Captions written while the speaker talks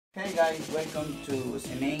Hey guys, welcome to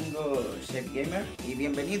Semengo Chef Gamer y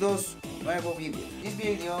bienvenidos a un nuevo video. This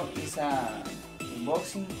video is a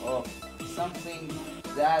unboxing of something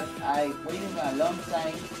that I waited a long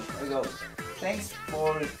time ago. Thanks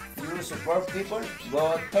for your support, people,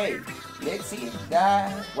 but hey, let's see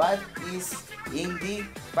what is in the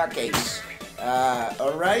package.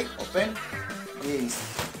 Alright, open this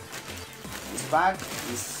bag.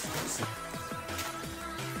 This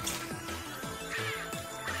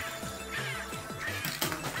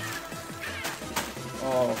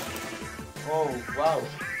Oh, wow.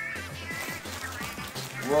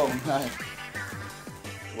 Wow,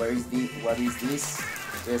 what is this?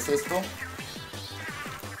 ¿Qué es esto?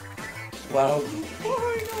 Wow.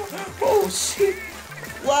 Oh, no. Oh shit.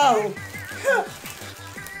 Wow.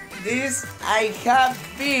 This I have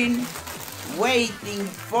been waiting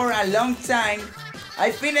for a long time.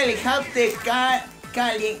 I finally have the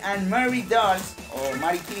Callie and Mary dolls, o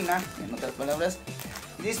Maritina, en otras palabras.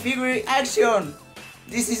 This figure action.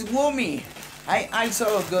 This is Woomy. I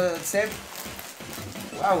also got set.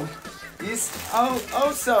 Wow, this is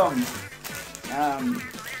awesome.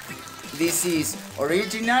 This is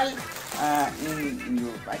original in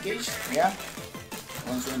your package, yeah.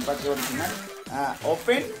 Con su empaque original.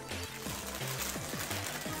 Open.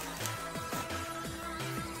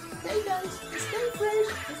 Hey guys, stay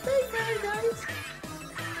fresh, guys.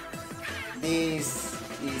 This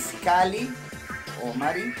is Callie or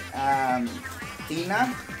Mari.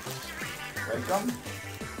 Tina, welcome.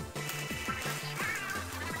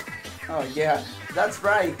 Oh yeah, that's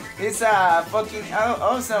right. It's fucking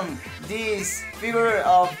awesome. This figure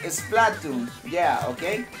of Splatoon. Yeah,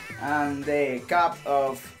 okay. And the cap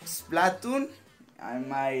of Splatoon and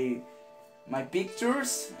my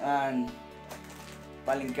pictures and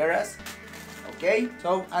palinqueras. Okay,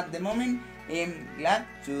 so at the moment I'm glad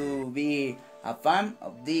to be a fan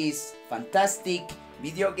of this fantastic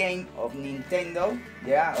video game of Nintendo.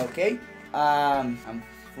 Yeah, okay. A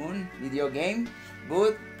fun video game,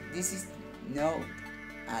 but this is no.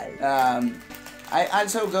 I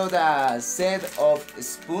also got a set of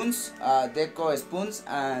spoons, deco spoons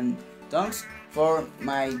and tongs for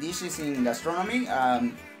my dishes in gastronomy.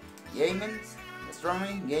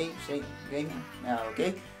 Gastronomy, gaming.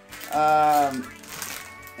 Okay.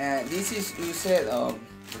 This is used to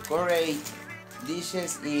decorate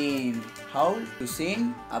dishes in haute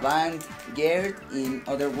cuisine, avant-garde in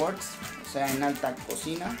other words, o sea, en alta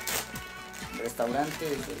cocina, restaurante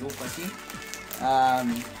de lujo así.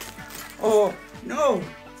 Oh no,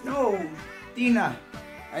 Tina,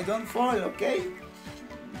 I don't fall, okay.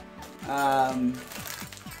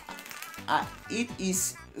 It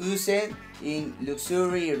is used in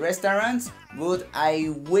luxury restaurants, but I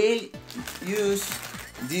will use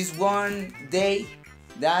this one day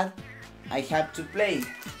that I have to play.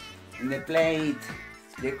 In the plate,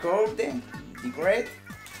 decorate,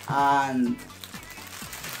 and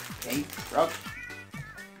okay, rock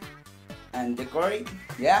and decorate.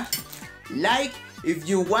 Yeah, like if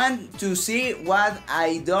you want to see what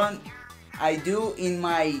I do in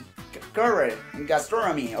my career in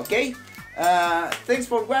gastronomy. Okay. Thanks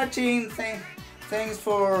for watching. Thanks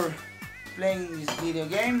for playing this video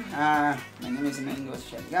game. My name is Semengo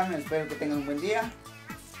Chef Gamer. Espero que tengan un buen día.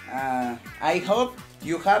 I hope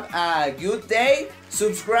you have a good day.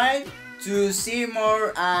 Subscribe to see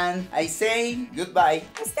more, and I say goodbye.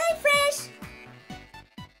 Stay fresh.